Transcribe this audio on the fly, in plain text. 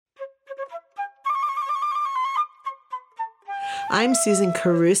I'm Susan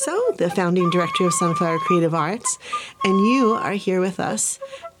Caruso, the founding director of Sunflower Creative Arts, and you are here with us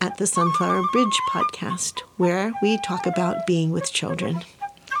at the Sunflower Bridge podcast, where we talk about being with children.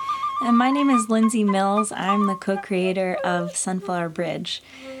 And my name is Lindsay Mills. I'm the co-creator of Sunflower Bridge.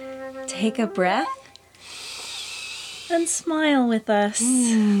 Take a breath and smile with us.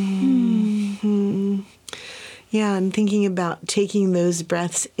 Mm-hmm. Yeah, I'm thinking about taking those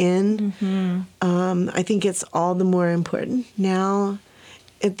breaths in. I think it's all the more important now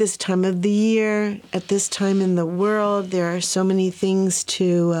at this time of the year, at this time in the world. There are so many things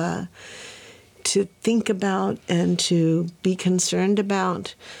to think about and to be concerned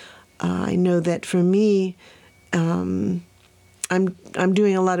about. I know that for me, I'm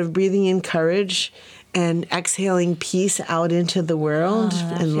doing a lot of breathing in courage and exhaling peace out into the world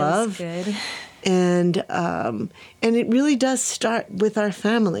and love. Good. And it really does start with our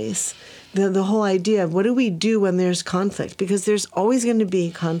families. The whole idea of what do we do when there's conflict? Because there's always going to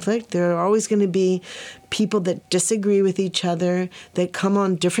be conflict. There are always going to be people that disagree with each other, that come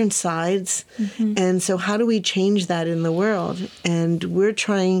on different sides. Mm-hmm. And so how do we change that in the world? And we're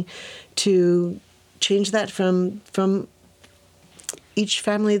trying to change that from each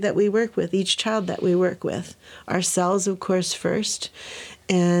family that we work with, each child that we work with. Ourselves, of course, first.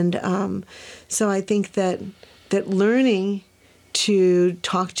 And so I think that learning to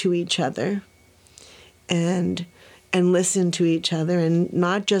talk to each other and listen to each other, and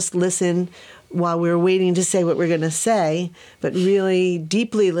not just listen while we're waiting to say what we're going to say, but really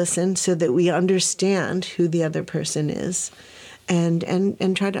deeply listen so that we understand who the other person is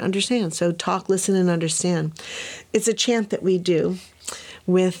and try to understand. So talk, listen, and understand. It's a chant that we do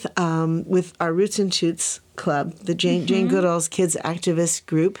with our Roots and Shoots Club, the Jane Goodall's Kids Activist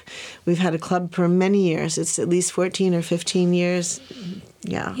Group. We've had a club for many years. It's at least 14 or 15 years.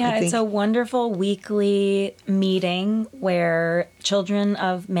 Yeah, it's a wonderful weekly meeting where children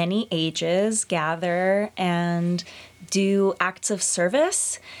of many ages gather and do acts of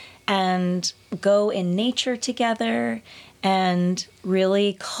service and go in nature together and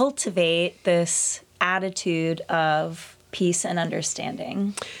really cultivate this attitude of peace and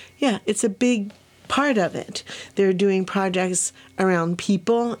understanding. Yeah, it's a big part of it. They're doing projects around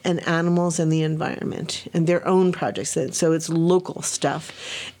people and animals and the environment, and their own projects. So it's local stuff.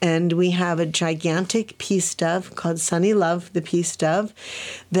 And we have a gigantic peace dove called Sunny Love, the peace dove,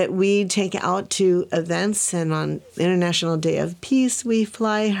 that we take out to events. And on International Day of Peace, we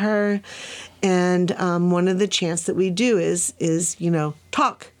fly her. And one of the chants that we do is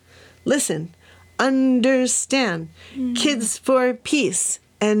talk, listen, understand, kids for peace.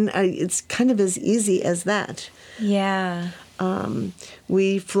 And it's kind of as easy as that. Yeah.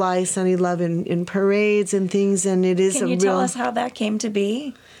 We fly Sunny Love in parades and things, and it is Can you tell us how that came to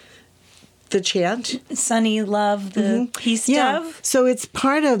be? The chant? Sunny Love, the peace dove? So it's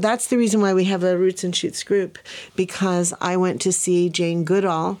that's the reason why we have a Roots and Shoots group, because I went to see Jane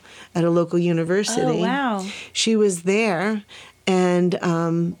Goodall at a local university. Oh, wow. She was there. And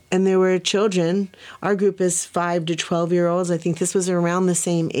there were children. Our group is 5 to 12-year-olds. I think this was around the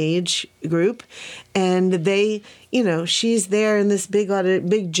same age group. And they, she's there in this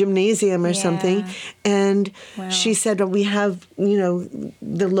big gymnasium or something. And she said, well, we have, the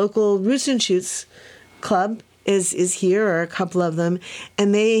local Roots and Shoots Club is here, or a couple of them.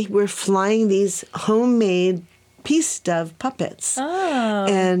 And they were flying these homemade peace dove puppets. Oh.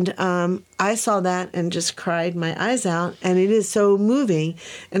 And I saw that and just cried my eyes out, and it is so moving.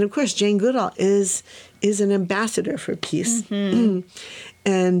 And of course, Jane Goodall is an ambassador for peace. Mm-hmm.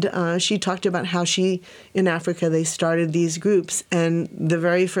 And she talked about how in Africa, they started these groups, and the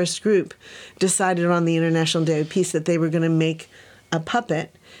very first group decided on the International Day of Peace that they were going to make a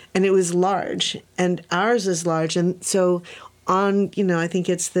puppet, and it was large, and ours is large. And so on, I think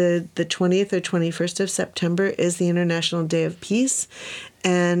it's the 20th or 21st of September is the International Day of Peace.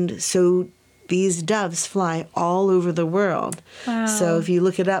 And so these doves fly all over the world. Wow. So if you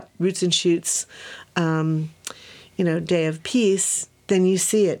look it up, Roots and Shoots, Day of Peace, then you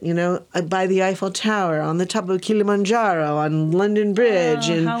see it, by the Eiffel Tower, on the top of Kilimanjaro, on London Bridge,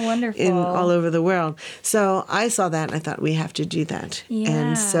 and how wonderful. all over the world. So I saw that and I thought we have to do that. Yeah.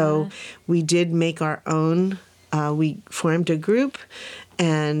 And so we did make our own. We formed a group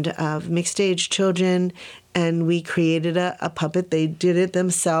of mixed-age children, and we created a puppet. They did it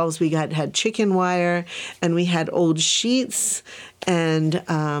themselves. We had chicken wire, and we had old sheets, and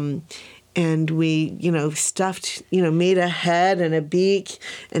we, stuffed, made a head and a beak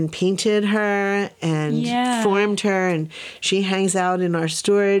and painted her and formed her, and she hangs out in our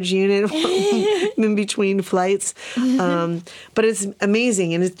storage unit in between flights. But it's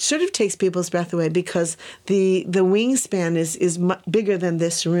amazing, and it sort of takes people's breath away because the wingspan is bigger than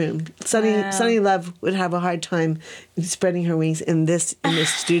this room. Sunny Love would have a hard time spreading her wings in this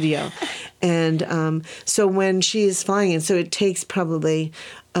studio, and so when she is flying, and so it takes probably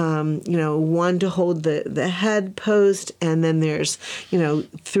one to hold the head post, and then there's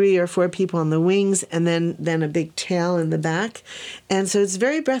 3 or 4 people on the wings, and then a big tail in the back, and so it's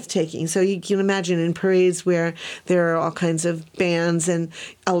very breathtaking. So you can imagine in parades where there are all kinds of bands and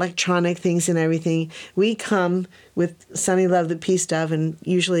electronic things and everything, we come with Sunny Love the Peace Dove and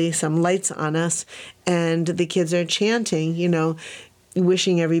usually some lights on us, and the kids are chanting,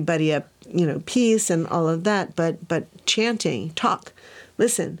 wishing everybody a peace and all of that, but chanting, talk,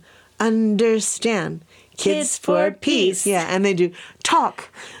 listen, understand, kids for peace. Yeah, and they do talk,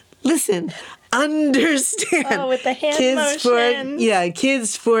 listen, understand. Oh, with the hand kids motion.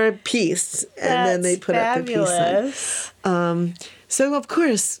 Kids for peace. And then they put fabulous. up the peace sign. So, of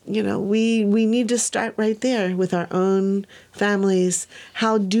course, we need to start right there with our own families.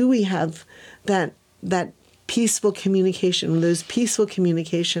 How do we have that peaceful communication, those peaceful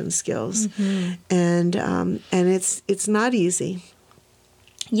communication skills? And it's not easy.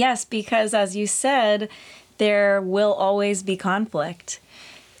 Yes, because as you said, there will always be conflict.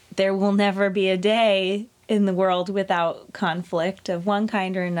 There will never be a day in the world without conflict of one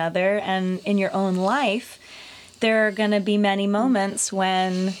kind or another. And in your own life, there are going to be many moments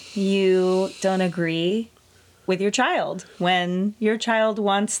when you don't agree with your child, when your child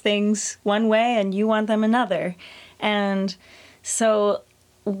wants things one way and you want them another. And so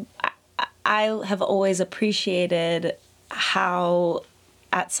I have always appreciated how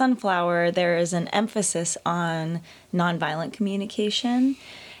at Sunflower, there is an emphasis on nonviolent communication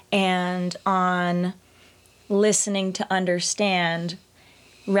and on listening to understand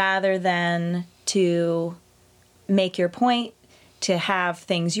rather than to make your point, to have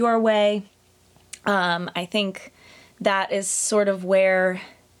things your way. I think that is sort of where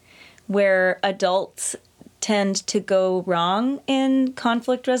adults tend to go wrong in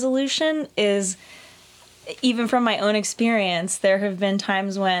conflict resolution is, even from my own experience, there have been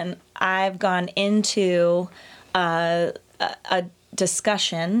times when I've gone into a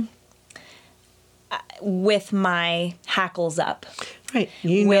discussion with my hackles up. Right.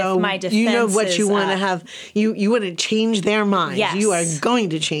 My defenses what you want to have. You want to change their minds. Yes. You are going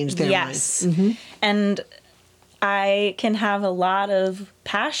to change their minds. Mm-hmm. And I can have a lot of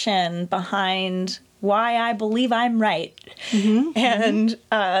passion behind why I believe I'm right. Mm-hmm. And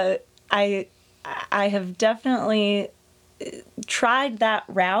I have definitely tried that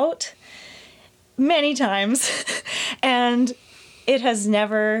route many times, and it has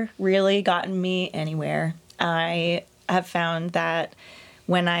never really gotten me anywhere. I have found that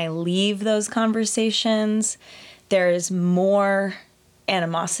when I leave those conversations, there is more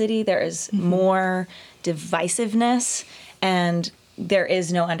animosity, there is more divisiveness, and there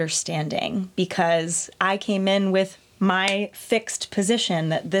is no understanding because I came in with my fixed position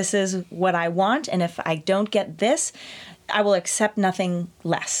that this is what I want, and if I don't get this, I will accept nothing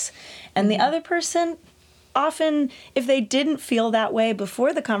less. And the other person, often, if they didn't feel that way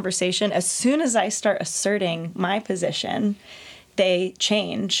before the conversation, as soon as I start asserting my position, they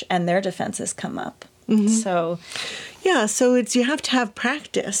change and their defenses come up. So... Yeah, so you have to have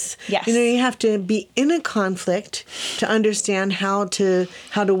practice. Yes. You have to be in a conflict to understand how to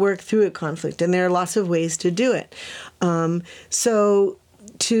work through a conflict, and there are lots of ways to do it. So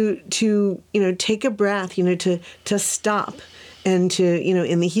to take a breath, to stop, and to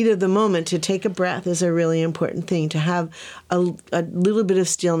in the heat of the moment to take a breath is a really important thing. To have a little bit of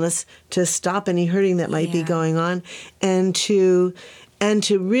stillness to stop any hurting that might be going on, and to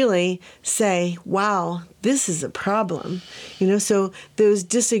really say, wow, this is a problem. So those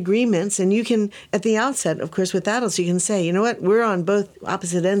disagreements, and you can, at the outset, of course, with adults, you can say, you know what, we're on both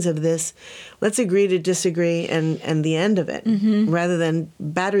opposite ends of this. Let's agree to disagree and the end of it, rather than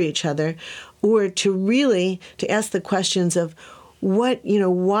batter each other, or to ask the questions of why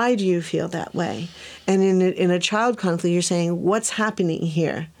do you feel that way? And in a child conflict, you're saying, what's happening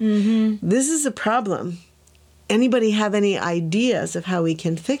here? This is a problem. Anybody have any ideas of how we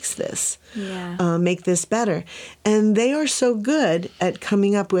can fix this, make this better? And they are so good at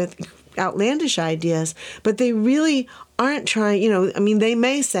coming up with outlandish ideas, but they really aren't trying, I mean, they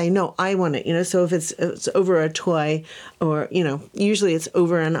may say, no, I want it, so if it's over a toy or, usually it's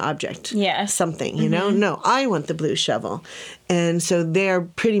over an object. Yes. Something, no, I want the blue shovel. And so they're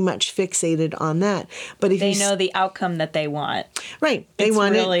pretty much fixated on that. But if they know the outcome that they want. Right. They it's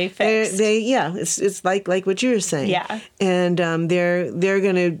want really it. Fixed. It's like what you were saying. Yeah. And they're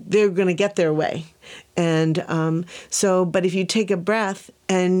gonna get their way. And but if you take a breath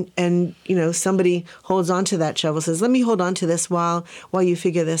and somebody holds on to that shovel, says, let me hold on to this while you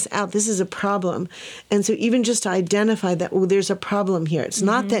figure this out. This is a problem. And so even just to identify that, there's a problem here. It's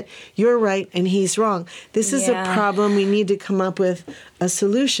not that you're right and he's wrong. This is a problem. We need to come up with a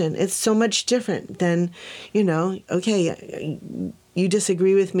solution. It's so much different than, okay, you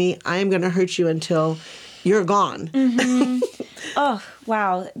disagree with me. I'm going to hurt you until you're gone. Mm-hmm. Oh,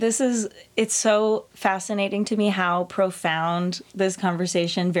 wow. It's so fascinating to me how profound this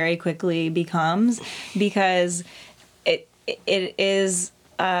conversation very quickly becomes, because it is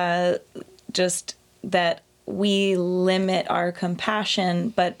just that we limit our compassion,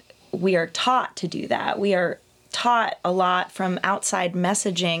 but we are taught to do that. We are taught a lot from outside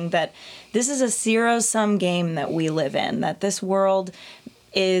messaging that this is a zero-sum game that we live in, that this world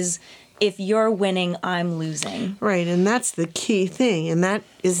is, if you're winning, I'm losing. Right, and that's the key thing, and that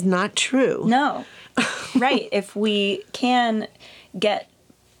is not true. No. Right. If we can get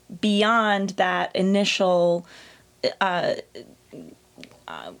beyond that initial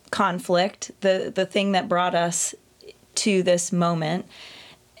conflict, the thing that brought us to this moment,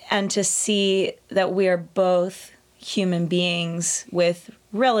 and to see that we are both human beings with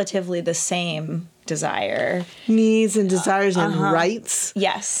relatively the same desire, needs and desires and rights.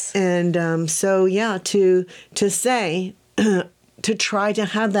 Yes. And to say to try to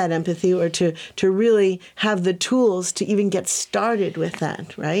have that empathy, or to really have the tools to even get started with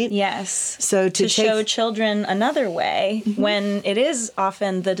that, right? Yes. So to show children another way when it is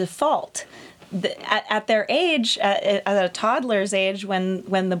often the default. At their age, at a toddler's age,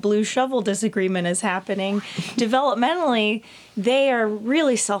 when the blue shovel disagreement is happening, developmentally, they are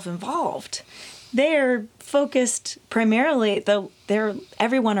really self-involved. They're focused primarily,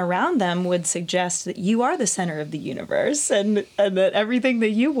 everyone around them would suggest that you are the center of the universe, and that everything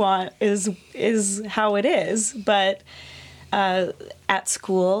that you want is how it is. But at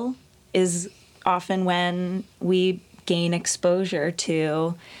school is often when we gain exposure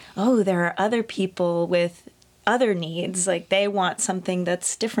to, there are other people with other needs, like they want something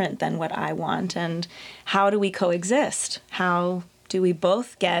that's different than what I want, and how do we coexist? How do we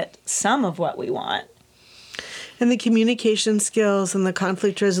both get some of what we want? And the communication skills and the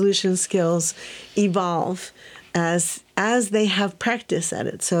conflict resolution skills evolve as they have practice at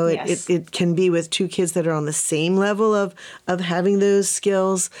it. So it can be with two kids that are on the same level of having those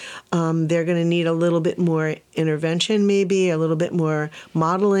skills. They're going to need a little bit more intervention, maybe a little bit more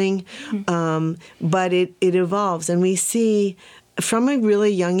modeling, but it evolves. And we see from a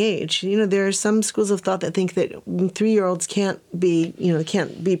really young age, there are some schools of thought that think that 3-year-olds can't be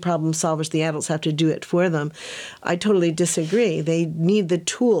problem solvers. The adults have to do it for them. I totally disagree. They need the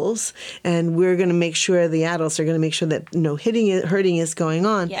tools, and we're going to make sure, the adults are going to make sure that no hurting is going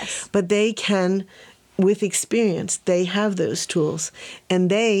on. Yes. But they can, with experience, they have those tools, and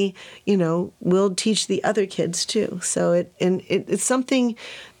they, will teach the other kids too. So it's something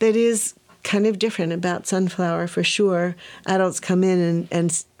that is kind of different about Sunflower, for sure. Adults come in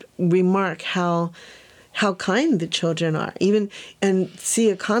and remark how kind the children are, and see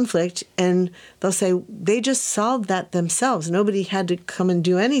a conflict, and they'll say they just solved that themselves. Nobody had to come and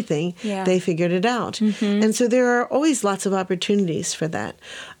do anything. Yeah. They figured it out. And so there are always lots of opportunities for that.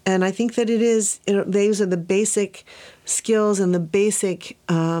 And I think that those are the basic skills and the basic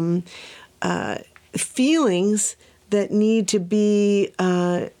feelings that need to be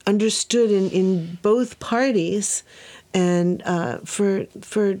understood in both parties, and for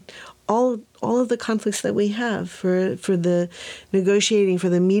all of the conflicts that we have, for the negotiating, for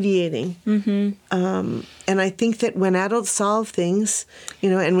the mediating. And I think that when adults solve things,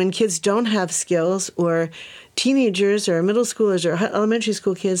 and when kids don't have skills, or teenagers or middle schoolers or elementary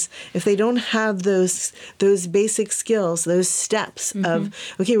school kids, if they don't have those basic skills, those steps of,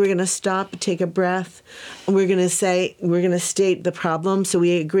 okay, we're going to stop, take a breath, and we're going to state the problem. So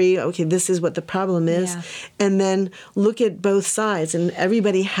we agree, okay, this is what the problem is. Yeah. And then look at both sides, and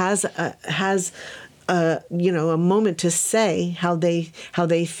everybody has a moment to say how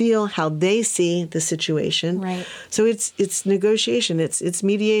they feel, how they see the situation. Right. So it's negotiation, it's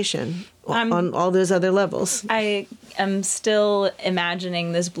mediation on all those other levels. I am still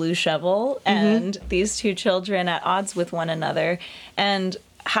imagining this blue shovel and these two children at odds with one another. And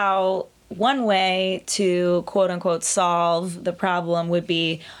how one way to quote unquote solve the problem would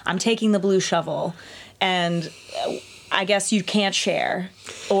be, I'm taking the blue shovel, and I guess you can't share,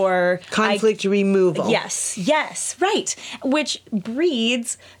 or conflict removal. Yes, right. Which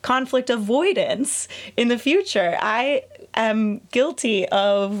breeds conflict avoidance in the future. I am guilty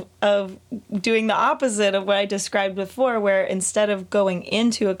of doing the opposite of what I described before, where instead of going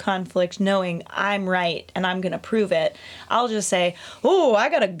into a conflict knowing I'm right and I'm going to prove it, I'll just say, oh, I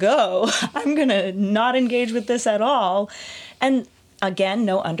got to go. I'm going to not engage with this at all. And again,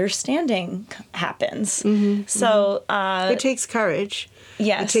 no understanding happens. So it takes courage.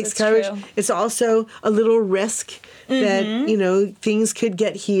 Yes, it takes it's courage. true. It's also a little risk that, things could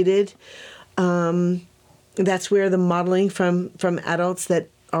get heated. That's where the modeling from adults that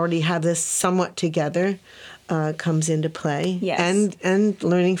already have this somewhat together comes into play. Yes. And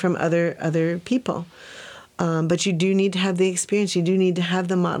learning from other people. But you do need to have the experience. You do need to have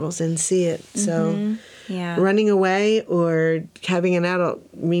the models and see it. So running away or having an adult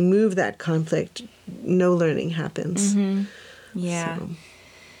remove that conflict, no learning happens. Yeah.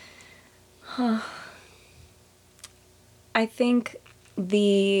 So. I think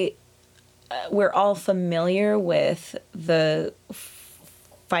we're all familiar with the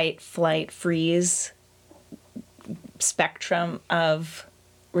fight, flight, freeze spectrum of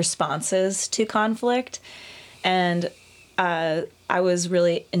responses to conflict. And I was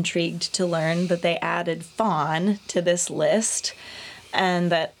really intrigued to learn that they added fawn to this list,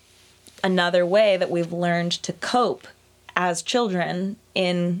 and that another way that we've learned to cope as children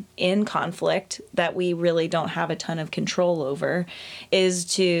in conflict that we really don't have a ton of control over is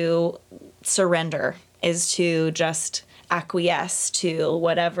to surrender, is to just acquiesce to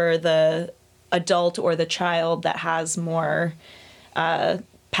whatever the adult or the child that has more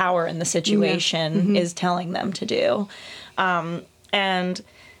power in the situation is telling them to do. And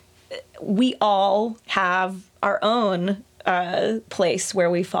we all have our own place where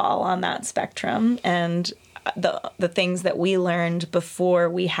we fall on that spectrum, and the things that we learned before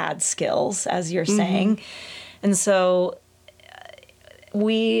we had skills, as you're saying. And so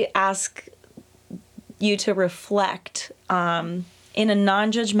we ask you to reflect in a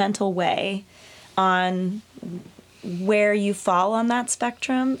non-judgmental way on where you fall on that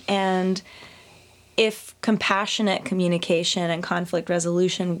spectrum, and if compassionate communication and conflict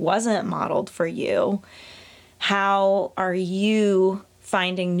resolution wasn't modeled for you, how are you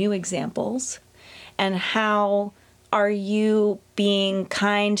finding new examples, and how are you being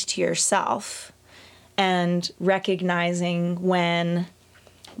kind to yourself and recognizing when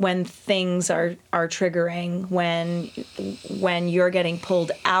things are triggering, when you're getting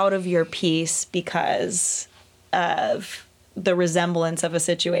pulled out of your peace because of the resemblance of a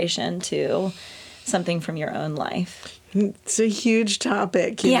situation to something from your own life. It's a huge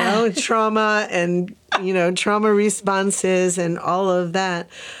topic, you know, trauma and, trauma responses and all of that.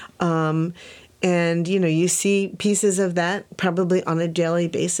 And, you see pieces of that probably on a daily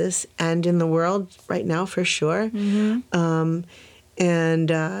basis and in the world right now for sure.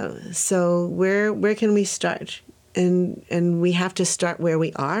 So where can we start? And we have to start where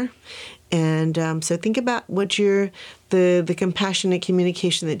we are. And so think about what the compassionate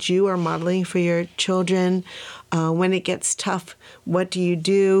communication that you are modeling for your children. When it gets tough, what do you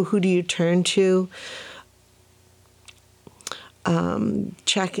do? Who do you turn to?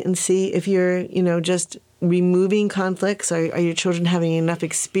 Check and see if you're, just removing conflicts. Are your children having enough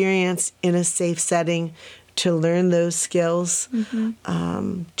experience in a safe setting to learn those skills?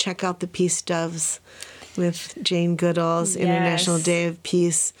 Check out the Peace Doves with Jane Goodall's International Day of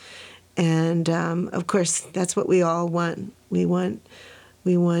Peace. And, of course, that's what we all want. We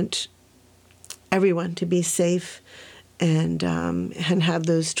want everyone to be safe and have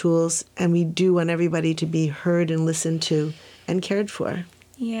those tools. And we do want everybody to be heard and listened to and cared for.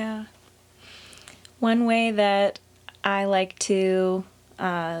 Yeah. One way that I like to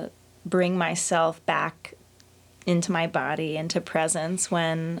bring myself back into my body, into presence,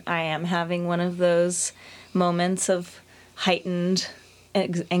 when I am having one of those moments of heightened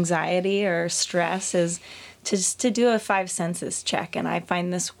anxiety or stress, is to do a 5 senses check. And I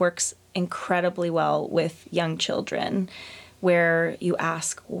find this works incredibly well with young children, where you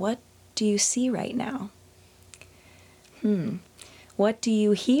ask, what do you see right now? What do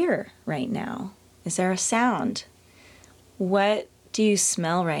you hear right now? Is there a sound? What do you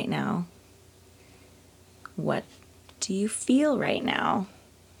smell right now? What do you feel right now?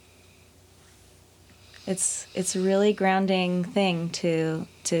 It's a really grounding thing to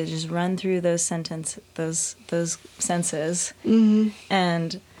just run through those senses,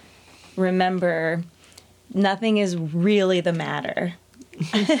 and remember, nothing is really the matter.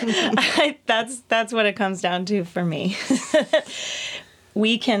 That's what it comes down to for me.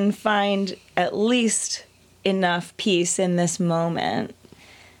 We can find at least enough peace in this moment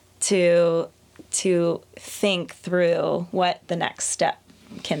to think through what the next step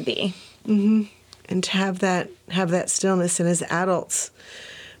can be. Mm-hmm. And to have that stillness. And as adults,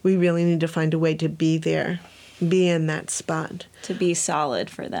 we really need to find a way to be there, be in that spot. To be solid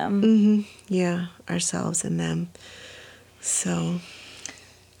for them. Mm-hmm. Yeah, ourselves and them. So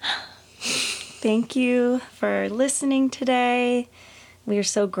thank you for listening today. We are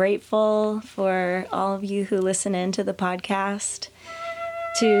so grateful for all of you who listen in to the podcast.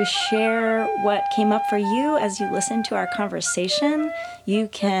 To share what came up for you as you listen to our conversation, you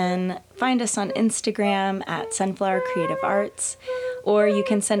can find us on Instagram at Sunflower Creative Arts, or you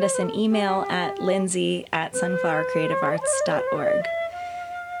can send us an email at lindsay@sunflowercreativearts.org.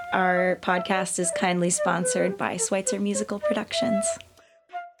 Our podcast is kindly sponsored by Schweitzer Musical Productions.